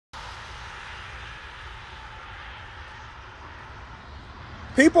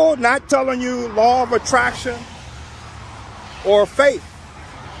People not telling you law of attraction or faith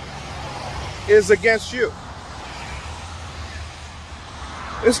is against you.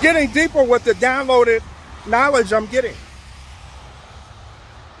 It's getting deeper with the downloaded knowledge I'm getting.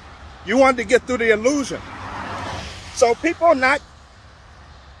 You want to get through the illusion. So people not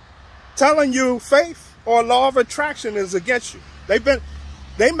telling you faith or law of attraction is against you.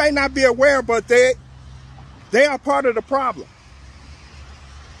 They may not be aware, but they are part of the problem.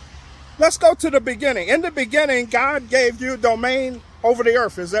 Let's go to the beginning. In the beginning, God gave you domain over the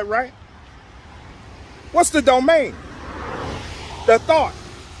earth. Is that right? What's the domain? The thought.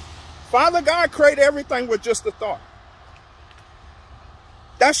 Father God created everything with just a thought.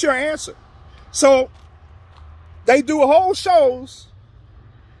 That's your answer. So they do whole shows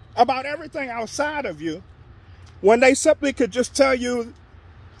about everything outside of you when they simply could just tell you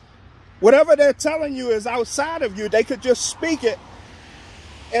whatever they're telling you is outside of you. They could just speak it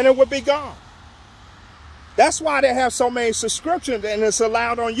and it would be gone. That's why they have so many subscriptions and it's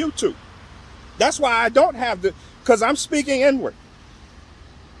allowed on YouTube. That's why I don't have because I'm speaking inward.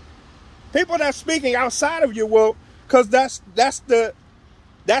 People that's speaking outside of you will, because that's the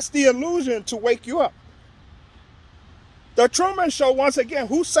illusion to wake you up. The Truman Show, once again,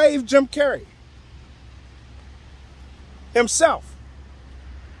 who saved Jim Carrey? Himself.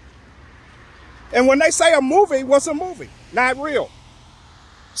 And when they say a movie, what's a movie? Not real.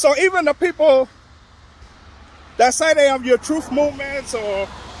 So even the people that say they have your truth movements, or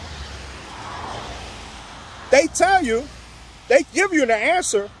they tell you, they give you the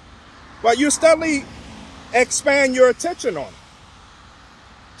answer, but you steadily expand your attention on it.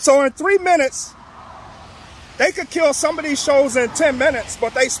 So in 3 minutes, they could kill some of these shows in 10 minutes,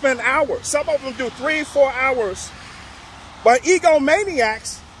 but they spend hours. Some of them do 3-4 hours. But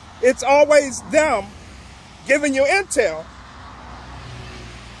egomaniacs, it's always them giving you intel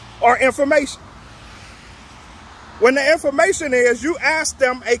or information. When the information is, you ask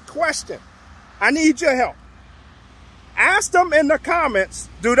them a question. I need your help. Ask them in the comments,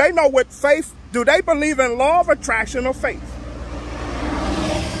 do they know what faith, do they believe in law of attraction or faith?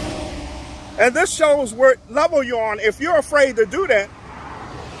 And this shows what level you're on. If you're afraid to do that,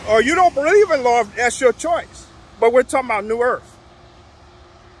 or you don't believe in law, that's your choice. But we're talking about New Earth.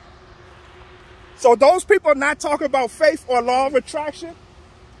 So those people not talking about faith or law of attraction,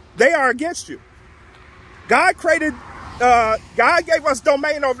 they are against you. God gave us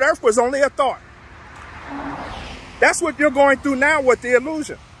domain over the earth was only a thought. That's what you're going through now with the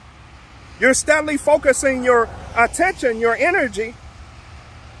illusion. You're steadily focusing your attention, your energy,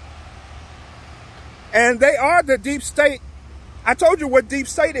 and they are the deep state. I told you what deep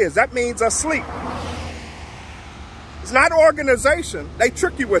state is. That means asleep. It's not an organization. They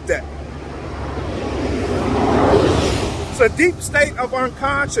trick you with that. It's a deep state of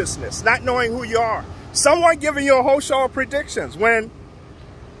unconsciousness, not knowing who you are. Someone giving you a whole show of predictions. When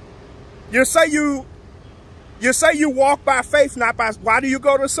you say you walk by faith, not by, why do you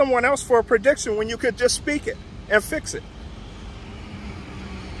go to someone else for a prediction when you could just speak it and fix it?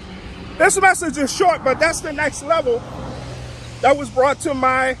 This message is short, but that's the next level that was brought to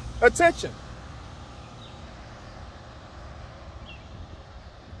my attention.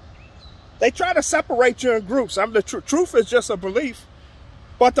 They try to separate you in groups. The truth is just a belief,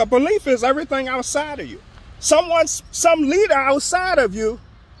 but the belief is everything outside of you. Some leader outside of you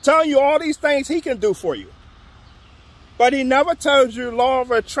telling you all these things he can do for you. But he never tells you law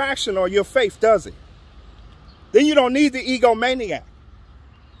of attraction or your faith, does he? Then you don't need the egomaniac.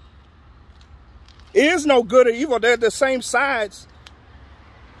 It is no good or evil. They're the same sides.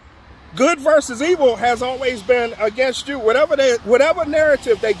 Good versus evil has always been against you, whatever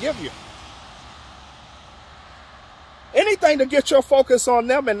narrative they give you. Anything to get your focus on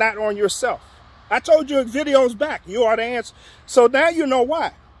them and not on yourself. I told you in videos back, you are the answer. So now you know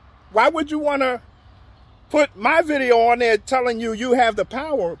why. Why would you want to put my video on there telling you you have the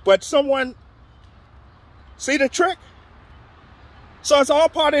power, but someone, see the trick? So it's all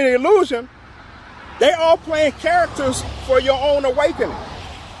part of the illusion. They're all playing characters for your own awakening.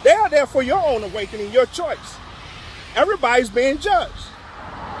 They are there for your own awakening, your choice. Everybody's being judged.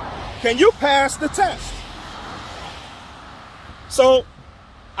 Can you pass the test? So,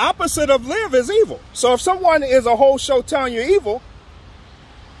 opposite of live is evil. So if someone is a whole show telling you evil,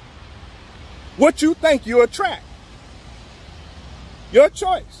 what you think you attract. Your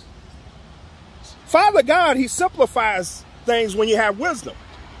choice. Father God, he simplifies things when you have wisdom.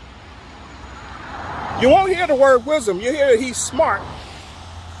 You won't hear the word wisdom. You hear he's smart.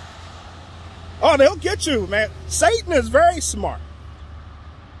 Oh, they'll get you, man. Satan is very smart.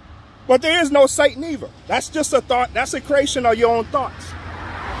 But there is no Satan either. That's just a thought. That's a creation of your own thoughts.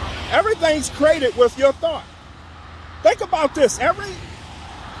 Everything's created with your thought. Think about this. Every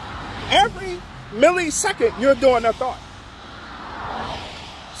millisecond, you're doing a thought.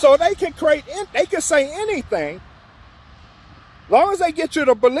 So they can they can say anything, long as they get you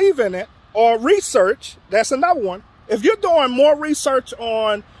to believe in it, or research. That's another one. If you're doing more research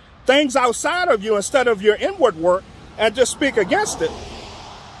on things outside of you instead of your inward work and just speak against it,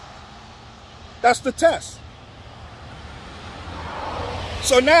 that's the test.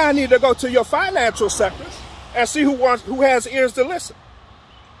 So now I need to go to your financial sectors and see who has ears to listen.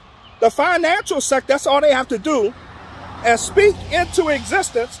 The financial sector, that's all they have to do, and speak into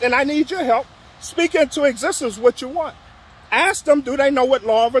existence, and I need your help, speak into existence what you want. Ask them, do they know what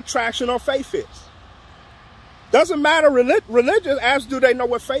law of attraction or faith is? Doesn't matter religion, ask, do they know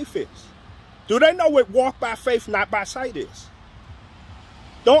what faith is? Do they know what walk by faith, not by sight is?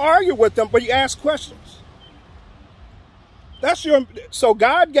 Don't argue with them, but you ask questions. So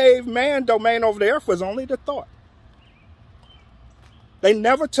God gave man domain over the earth was only the thought. They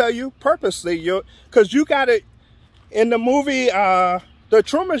never tell you purposely, because you got it. In the movie, The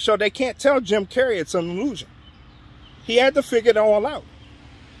Truman Show, they can't tell Jim Carrey it's an illusion. He had to figure it all out.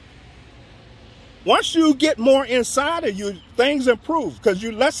 Once you get more inside of you, things improve because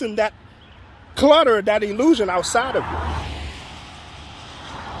you lessen that clutter, that illusion outside of you.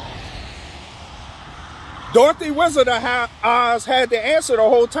 Dorothy Wizard of Oz had the answer the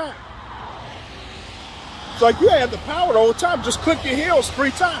whole time. It's like you had the power the whole time. Just click your heels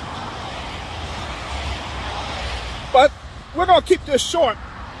 3 times. But we're going to keep this short.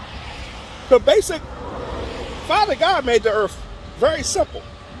 The basic, Father God made the earth very simple.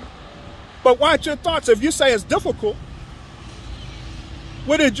 But watch your thoughts. If you say it's difficult,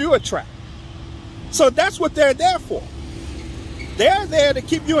 what did you attract? So that's what they're there for. They're there to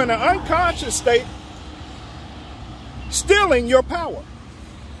keep you in an unconscious state, stealing your power.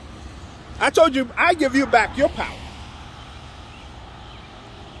 I told you, I give you back your power.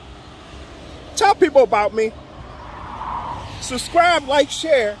 Tell people about me. Subscribe, like,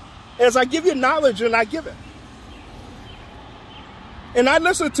 share, as I give you knowledge and I give it. And I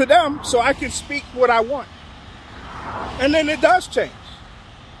listen to them so I can speak what I want. And then it does change.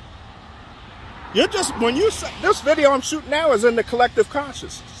 This video I'm shooting now is in the collective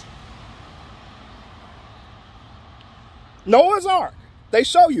consciousness. Noah's Ark, they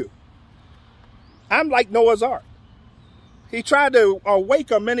show you. I'm like Noah's Ark. He tried to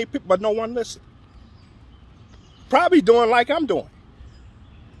awaken many people, but no one listened. Probably doing like I'm doing.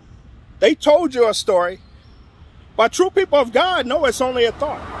 They told you a story, but true people of God know it's only a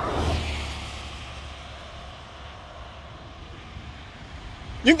thought.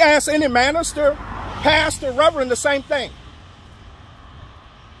 You can ask any minister, pastor, reverend, the same thing.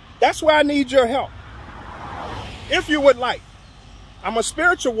 That's where I need your help. If you would like. I'm a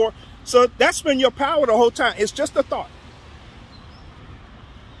spiritual warrior, so that's been your power the whole time. It's just a thought.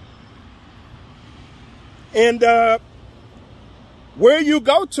 And where you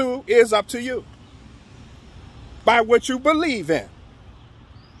go to is up to you. By what you believe in.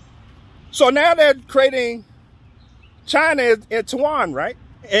 So now they're creating China and Taiwan, right?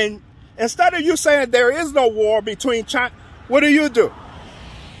 And instead of you saying there is no war between China, what do?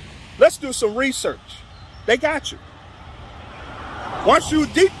 Let's do some research. They got you. Once you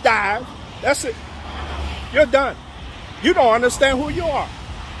deep dive, that's it. You're done. You don't understand who you are.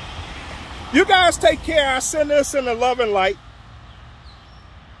 You guys take care. I send this in the love and light.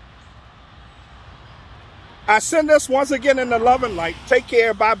 I send this once again in the love and light. Take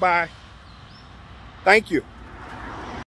care. Bye-bye. Thank you.